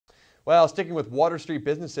Well, sticking with Water Street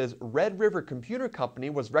businesses, Red River Computer Company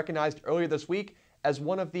was recognized earlier this week as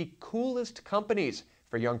one of the coolest companies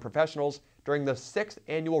for young professionals during the 6th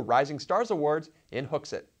Annual Rising Stars Awards in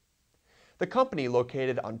Hooksett. The company,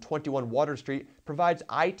 located on 21 Water Street, provides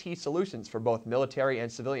IT solutions for both military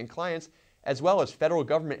and civilian clients, as well as federal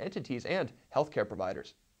government entities and healthcare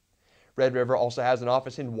providers. Red River also has an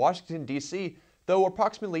office in Washington, D.C., though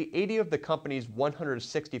approximately 80 of the company's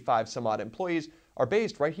 165 some odd employees are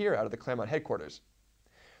based right here out of the Claremont headquarters.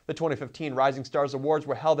 The 2015 Rising Stars Awards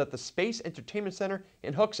were held at the Space Entertainment Center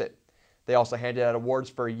in Hooksett. They also handed out awards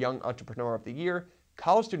for Young Entrepreneur of the Year,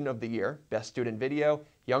 College Student of the Year, Best Student Video,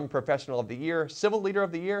 Young Professional of the Year, Civil Leader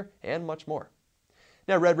of the Year, and much more.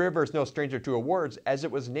 Now, Red River is no stranger to awards, as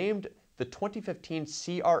it was named the 2015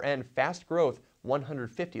 CRN Fast Growth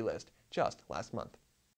 150 list just last month.